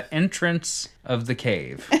 So the entrance of the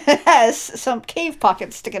cave. It has some cave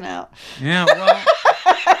pockets sticking out. Yeah, well,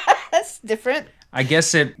 That's different. I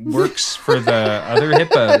guess it works for the other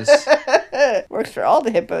hippos. Works for all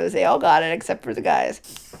the hippos. They all got it except for the guys.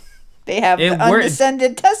 They have It the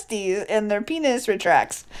undescended testes and their penis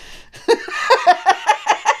retracts.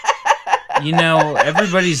 You know,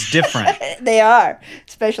 everybody's different. They are,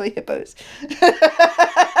 especially hippos.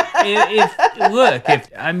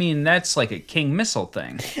 That's like a king missile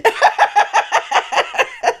thing.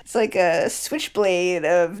 It's like a switchblade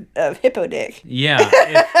of hippo dick. Yeah.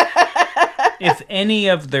 If any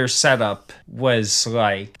of their setup was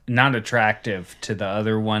like not attractive to the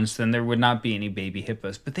other ones, then there would not be any baby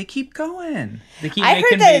hippos. But they keep going. They keep I making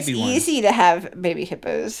heard that baby it's ones. easy to have baby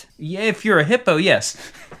hippos. Yeah, if you're a hippo, yes.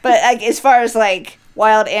 But like, as far as like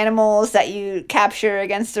wild animals that you capture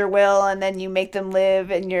against their will and then you make them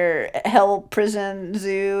live in your hell prison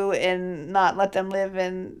zoo and not let them live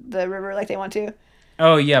in the river like they want to.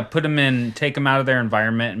 Oh yeah, take them out of their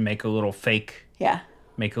environment and make a little fake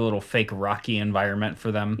rocky environment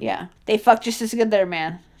for them. Yeah. They fuck just as good there,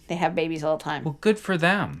 man. They have babies all the time. Well, good for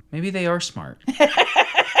them. Maybe they are smart.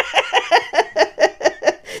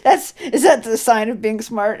 Is that the sign of being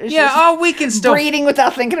smart? It's we can still breeding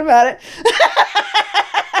without thinking about it.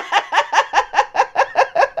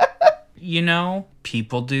 You know,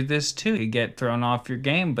 people do this too. You get thrown off your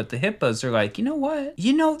game, but the hippos are like, you know what?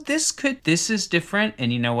 You know, this is different,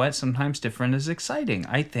 and you know what? Sometimes different is exciting.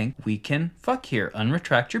 I think we can fuck here.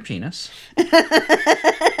 Unretract your penis.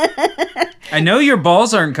 I know your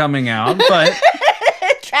balls aren't coming out, but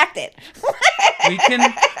Tract it. we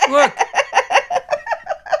can look.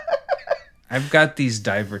 I've got these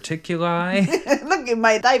diverticuli. Look at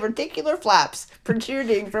my diverticular flaps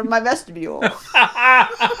protruding from my vestibule.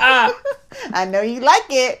 I know you like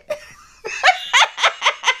it.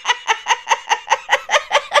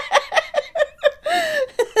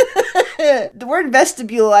 The word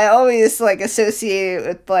vestibule I always like associate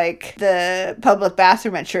with like the public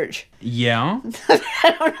bathroom at church. Yeah.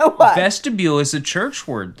 I don't know why. Vestibule is a church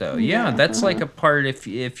word, though. Yeah, that's like a part. If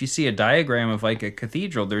you see a diagram of like a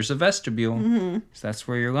cathedral, there's a vestibule. Mm-hmm. So that's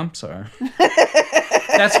where your lumps are.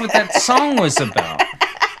 That's what that song was about.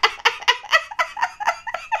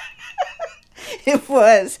 It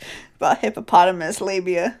was about hippopotamus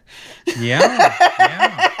labia.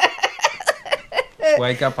 Yeah. That's why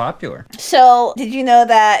it got popular. So, did you know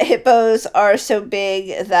that hippos are so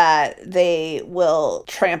big that they will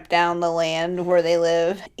tramp down the land where they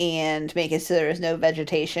live and make it so there is no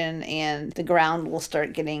vegetation and the ground will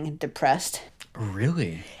start getting depressed?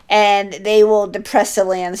 Really? And they will depress the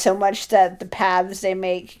land so much that the paths they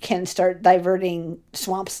make can start diverting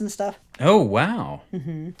swamps and stuff. Oh, wow.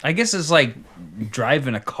 Mm-hmm. I guess it's like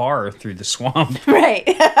driving a car through the swamp. Right.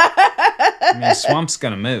 I mean, the swamp's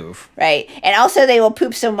going to move. Right. And also they will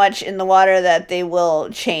poop so much in the water that they will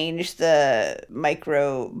change the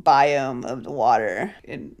microbiome of the water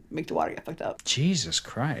and make the water get fucked up. Jesus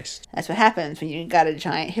Christ. That's what happens when you got a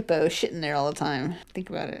giant hippo shitting there all the time. Think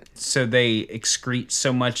about it. So they excrete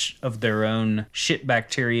so much of their own shit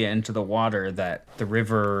bacteria into the water that the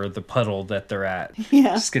river or the puddle that they're at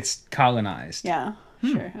just gets colonized. Yeah.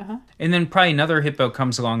 Sure. Uh-huh. And then probably another hippo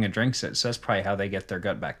comes along and drinks it. So that's probably how they get their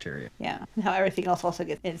gut bacteria. Yeah. And how everything else also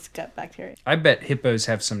gets its gut bacteria. I bet hippos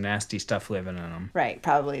have some nasty stuff living in them. Right.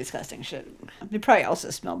 Probably disgusting shit. They probably also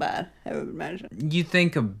smell bad, I would imagine. You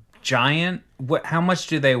think a giant, how much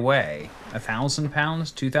do they weigh? 1,000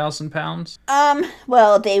 pounds? 2,000 pounds?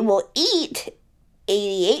 Well, they will eat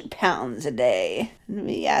 88 pounds a day. Let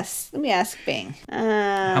me ask Bing.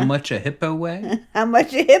 How much a hippo weigh? How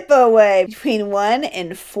much a hippo weigh? Between 1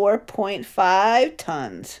 and 4.5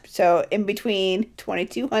 tons. So in between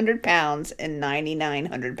 2,200 pounds and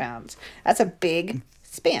 9,900 pounds. That's a big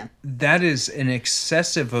span. That is an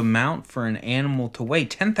excessive amount for an animal to weigh.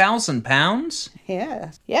 10,000 pounds?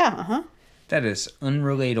 Yeah. Yeah, uh-huh. That is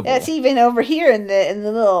unrelatable. That's even over here in the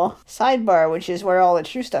little sidebar, which is where all the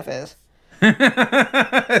true stuff is.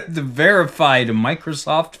 The verified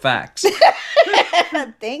Microsoft facts.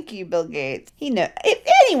 Thank you, Bill Gates. If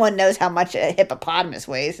anyone knows how much a hippopotamus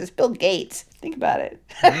weighs, it's Bill Gates. Think about it.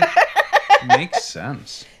 Makes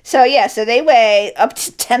sense. So they weigh up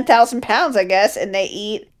to 10,000 pounds, I guess, and they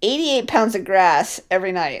eat 88 pounds of grass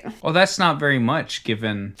every night. Well, that's not very much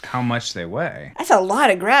given how much they weigh. That's a lot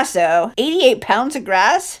of grass, though. 88 pounds of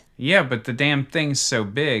grass? Yeah, but the damn thing's so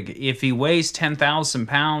big. If he weighs 10,000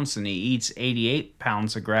 pounds and he eats 88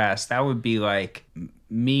 pounds of grass, that would be like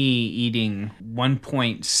me eating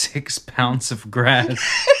 1.6 pounds of grass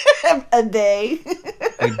A day.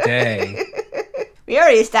 a day. We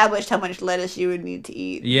already established how much lettuce you would need to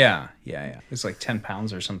eat. Yeah. It was like 10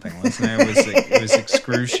 pounds or something, wasn't it? It was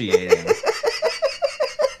excruciating.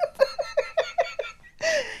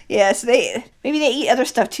 Yeah, so maybe they eat other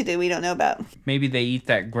stuff too that we don't know about. Maybe they eat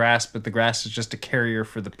that grass, but the grass is just a carrier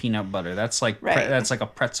for the peanut butter. That's like that's like a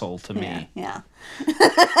pretzel to me. Yeah.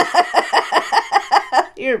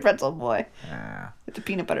 You're a pretzel boy. Yeah. With the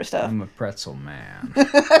peanut butter stuff. I'm a pretzel man.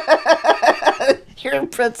 You're a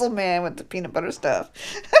pretzel man with the peanut butter stuff.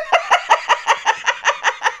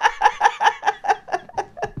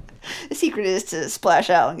 The secret is to splash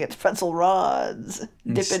out and get the pretzel rods.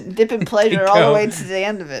 Dip in pleasure all the way to the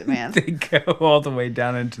end of it, man. They go all the way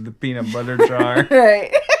down into the peanut butter jar.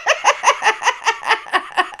 Right.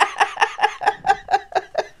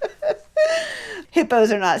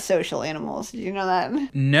 Hippos are not social animals. Did you know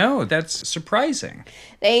that? No, that's surprising.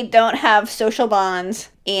 They don't have social bonds,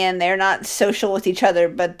 and they're not social with each other,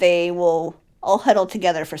 but they will all huddle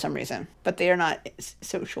together for some reason. But they are not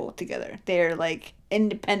social together. They're like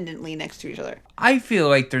independently next to each other. I feel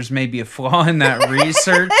like there's maybe a flaw in that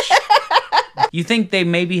research. You think they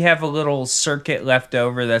maybe have a little circuit left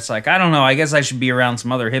over that's like, I don't know, I guess I should be around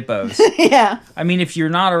some other hippos. Yeah. I mean, if you're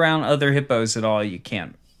not around other hippos at all, you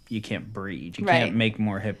can't breed. You can't make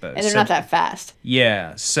more hippos. And they're not that fast.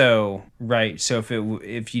 Yeah. So, right. So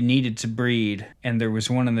if you needed to breed and there was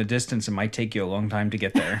one in the distance, it might take you a long time to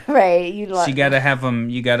get there. Right. So you gotta have them.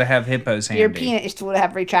 You gotta have hippos handy. Your penis would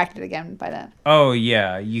have retracted again by then. Oh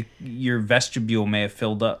yeah. Your vestibule may have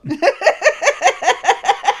filled up.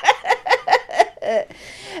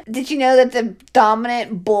 Did you know that the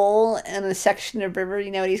dominant bull in a section of river,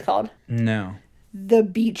 you know what he's called? No. The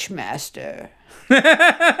beach master.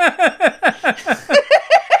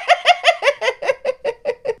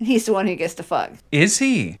 He's the one who gets to fuck. Is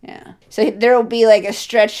he? Yeah. So there will be like a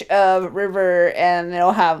stretch of river and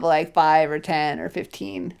it'll have like 5 or 10 or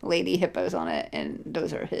 15 lady hippos on it, and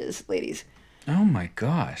those are his ladies. Oh my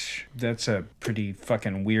gosh. That's a pretty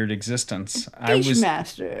fucking weird existence. Beach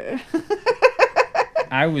master.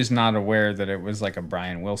 I was not aware that it was like a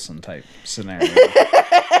Brian Wilson type scenario.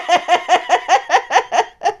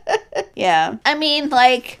 Yeah. I mean,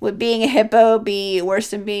 like, would being a hippo be worse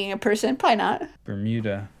than being a person? Probably not.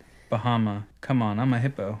 Bermuda, Bahama. Come on, I'm a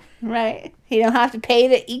hippo. Right. You don't have to pay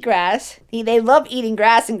to eat grass. They love eating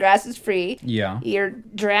grass, and grass is free. Yeah. You're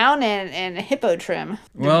drowned in hippo trim.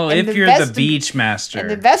 Well, and if you're the beach master. And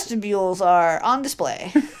the vestibules are on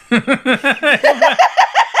display.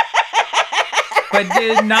 But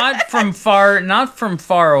not from far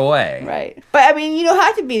away. Right. But I mean, you don't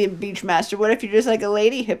have to be the beach master. What if you're just like a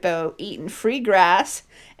lady hippo eating free grass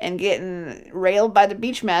and getting railed by the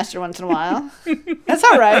beach master once in a while? That's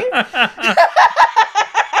all right. That's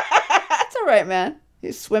all right, man.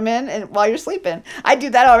 You swim in and while you're sleeping. I do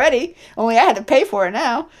that already. Only I had to pay for it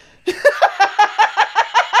now.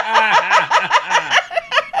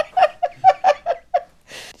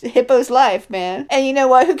 Hippo's life, man. And you know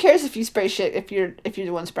what? Who cares if you spray shit if you're the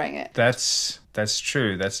one spraying it? That's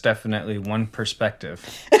true. That's definitely one perspective.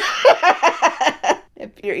 If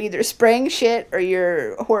you're either spraying shit or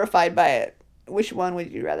you're horrified by it, which one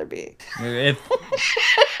would you rather be? If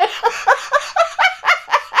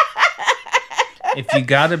you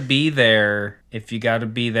gotta be there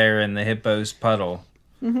in the hippo's puddle,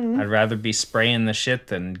 I'd rather be spraying the shit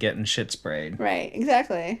than getting shit sprayed. Right,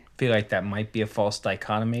 exactly. I feel like that might be a false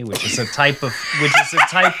dichotomy, which is a type of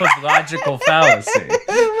logical fallacy.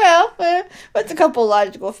 Well, what's a couple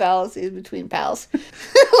logical fallacies between pals?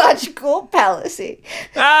 Logical fallacy.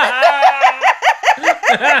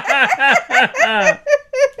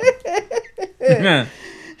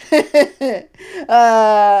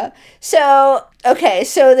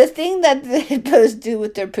 So the thing that the hippos do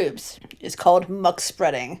with their poops is called muck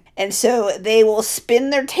spreading. And so they will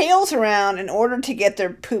spin their tails around in order to get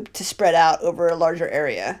their poop to spread out over a larger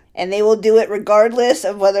area. And they will do it regardless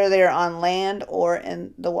of whether they're on land or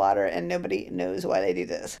in the water, and nobody knows why they do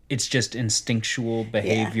this. It's just instinctual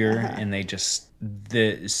behavior, and they just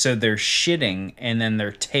so they're shitting, and then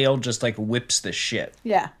their tail just like whips the shit.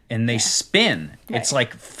 Yeah. And they spin. Right. It's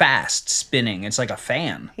like fast spinning. It's like a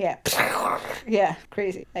fan. Yeah. Yeah,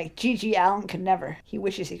 crazy. Like G.G. Allen could never. He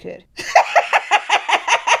wishes he could.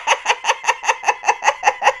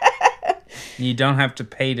 You don't have to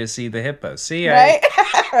pay to see the hippo. See, right?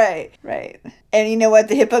 Right. And you know what?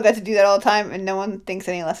 The hippo got to do that all the time, and no one thinks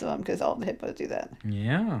any less of them because all the hippos do that.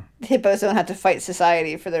 Yeah. The hippos don't have to fight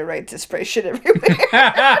society for their right to spray shit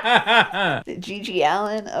everywhere. The G.G.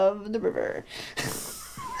 Allen of the river.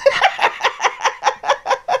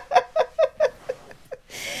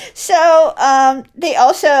 So, they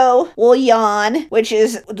also will yawn, which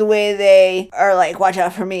is the way they are like, watch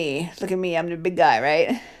out for me. Look at me, I'm the big guy,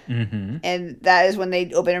 right? Mm-hmm. And that is when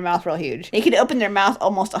they open their mouth real huge. They can open their mouth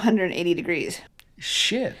almost 180 degrees.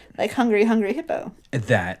 Shit. Like Hungry Hungry Hippo.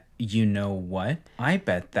 That, you know what? I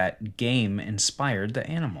bet that game inspired the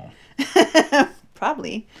animal.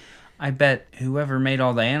 Probably. I bet whoever made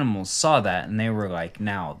all the animals saw that and they were like,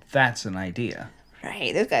 now that's an idea.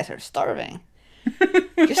 Right, those guys are starving.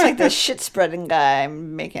 Just like the shit spreading guy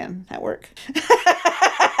I'm making at work.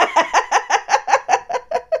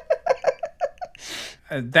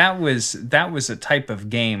 That was a type of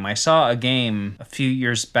game. I saw a game a few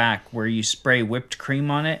years back where you spray whipped cream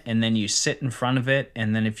on it and then you sit in front of it,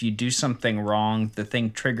 and then if you do something wrong, the thing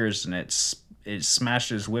triggers and it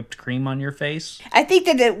smashes whipped cream on your face. I think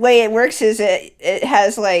that the way it works is it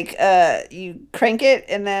has like you crank it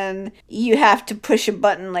and then you have to push a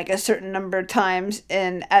button like a certain number of times,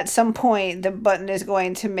 and at some point the button is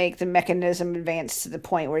going to make the mechanism advance to the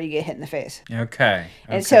point where you get hit in the face. Okay.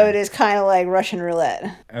 And so it is kind of like Russian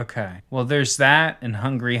roulette. Okay. Well, there's that, and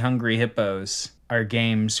Hungry Hungry Hippos are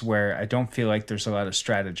games where I don't feel like there's a lot of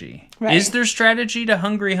strategy. Right. Is there strategy to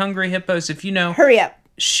Hungry Hungry Hippos? If you know, Hurry up.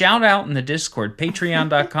 shout out in the Discord,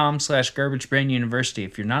 patreon.com/garbagebrainuniversity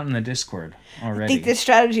if you're not in the Discord already. I think the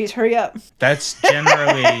strategy is hurry up. That's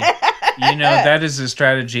generally, that is a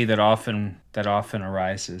strategy that often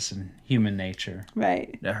arises in human nature.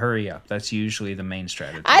 Right. To hurry up. That's usually the main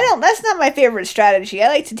strategy. That's not my favorite strategy. I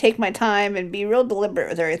like to take my time and be real deliberate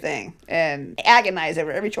with everything and agonize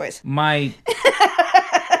over every choice. My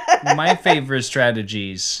favorite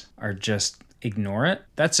strategies are just ignore it.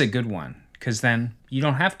 That's a good one. Because then you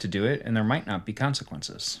don't have to do it, and there might not be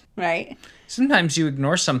consequences. Right. Sometimes you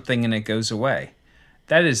ignore something and it goes away.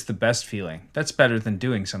 That is the best feeling. That's better than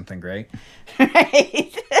doing something great.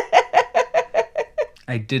 Right.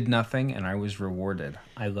 I did nothing, and I was rewarded.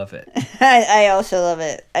 I love it. I also love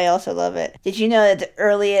it. Did you know that the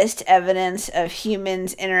earliest evidence of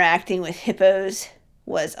humans interacting with hippos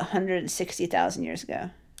was 160,000 years ago?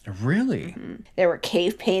 Really? Mm-hmm. There were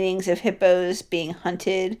cave paintings of hippos being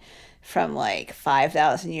hunted from like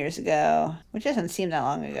 5,000 years ago, which doesn't seem that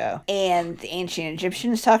long ago. And the ancient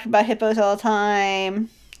Egyptians talked about hippos all the time.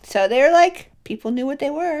 So they're like, people knew what they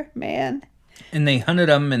were, man. And they hunted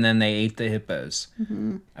them and then they ate the hippos.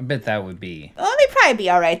 Mm-hmm. I bet that would be... Well, they'd probably be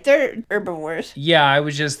all right. They're herbivores. Yeah, I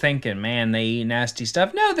was just thinking, man, they eat nasty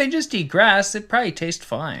stuff. No, they just eat grass. It probably tastes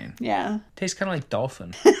fine. Yeah. Tastes kind of like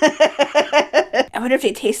dolphin. I wonder if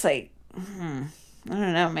they taste like... I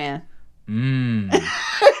don't know, man.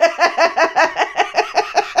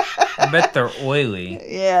 I bet they're oily.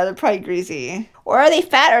 Yeah, they're probably greasy. Or are they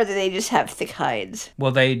fat, or do they just have thick hides?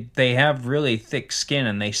 Well, they have really thick skin,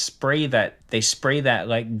 and they spray that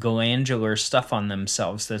like glandular stuff on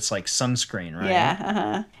themselves that's like sunscreen, right?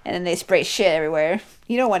 Yeah, And then they spray shit everywhere.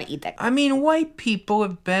 You don't want to eat that. I mean, white people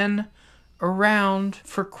have been around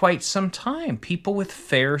for quite some time. People with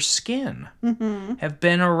fair skin have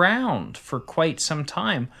been around for quite some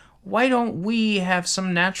time. Why don't we have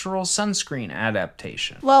some natural sunscreen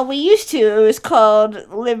adaptation? Well, we used to. It was called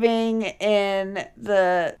living in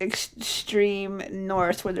the extreme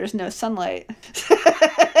north where there's no sunlight.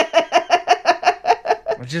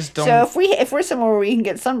 I just don't... So if we're somewhere where we can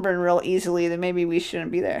get sunburn real easily, then maybe we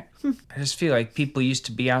shouldn't be there. I just feel like people used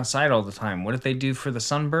to be outside all the time. What did they do for the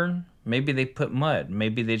sunburn? Maybe they put mud.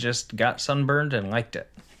 Maybe they just got sunburned and liked it.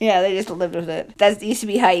 Yeah, they just lived with it. That used to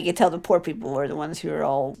be how you could tell the poor people were the ones who were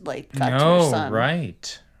all like got too much sun.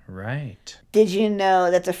 Right. Did you know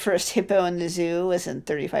that the first hippo in the zoo was in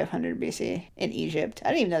 3500 BC in Egypt? I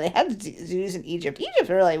didn't even know they had zoos in Egypt. Egypt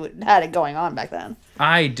really had it going on back then.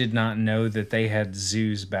 I did not know that they had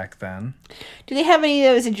zoos back then. Do they have any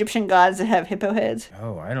of those Egyptian gods that have hippo heads?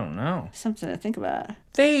 Oh, I don't know. Something to think about.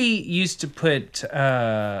 They used to put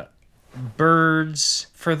birds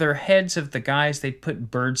for their heads of the guys. They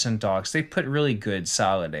put birds and dogs. They put really good,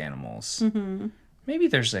 solid animals. Mm-hmm. Maybe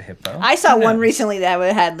there's a hippo. I saw one recently that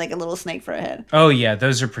had like a little snake for a head. Oh yeah,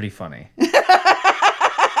 those are pretty funny.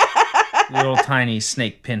 Little tiny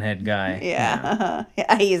snake pinhead guy. Yeah,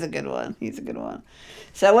 yeah, he's a good one.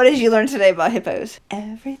 So what did you learn today about hippos?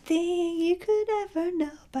 Everything you could ever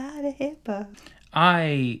know about a hippo.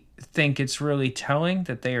 I think it's really telling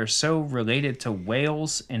that they are so related to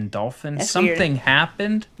whales and dolphins. That's Something weird.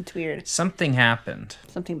 happened. It's weird. Something happened.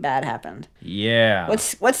 Something bad happened. Yeah.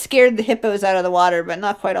 What scared the hippos out of the water, but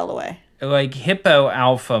not quite all the way? Like, Hippo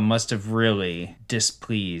Alpha must have really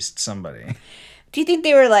displeased somebody. Do you think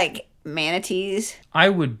they were like manatees. I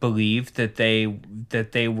would believe that they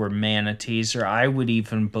were manatees, or I would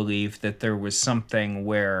even believe that there was something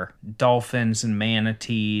where dolphins and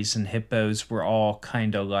manatees and hippos were all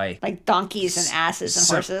kind of like donkeys and asses and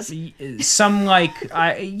horses.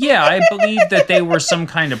 I believe that they were some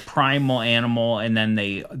kind of primal animal, and then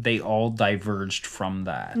they all diverged from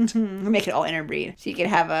that. Mm-hmm. Make it all interbreed, so you could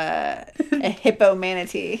have a hippo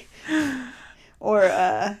manatee or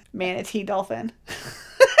a manatee dolphin.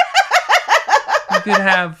 You could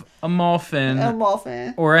have a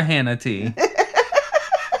molphin, or a hanatee.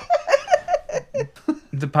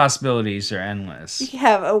 The possibilities are endless. You could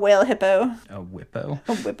have a whale hippo. A whippo.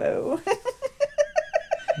 A whippo.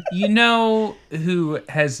 You know who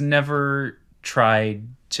has never tried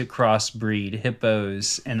to crossbreed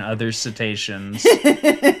hippos and other cetaceans?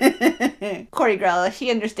 Corey Grella.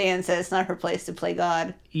 She understands that it's not her place to play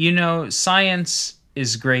God. You know, science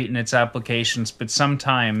is great in its applications, but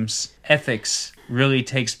sometimes ethics really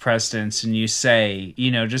takes precedence, and you say,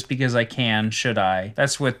 you know, just because I can, should I?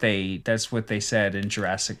 That's what they said in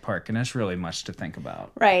Jurassic Park, and that's really much to think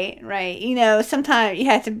about. Right. You know, sometimes you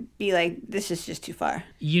have to be like, this is just too far.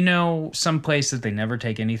 You know, some place that they never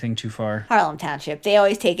take anything too far? Harlem Township. They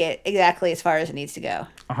always take it exactly as far as it needs to go.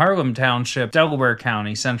 Harlem Township, Delaware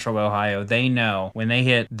County, Central Ohio, they know when they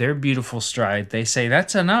hit their beautiful stride, they say,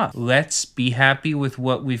 that's enough. Let's be happy with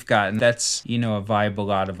what we've gotten. That's, you know, a vibe a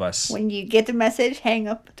lot of us. When you get the message, hang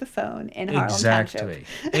up the phone in Harlem Township.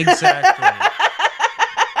 Exactly.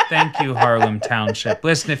 Thank you, Harlem Township.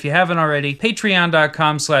 Listen, if you haven't already,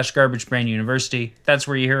 patreon.com/garbagebrainuniversity. That's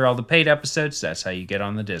where you hear all the paid episodes. That's how you get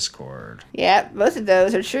on the Discord. Yeah, both of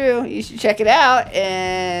those are true. You should check it out.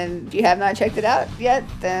 And if you have not checked it out yet,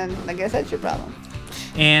 then I guess that's your problem.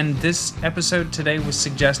 And this episode today was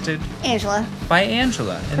suggested by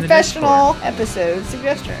Angela in the Discord. Professional episode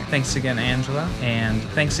suggestion. Thanks again, Angela. And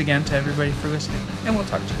thanks again to everybody for listening. And we'll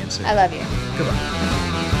talk to you again soon. I love you. Goodbye.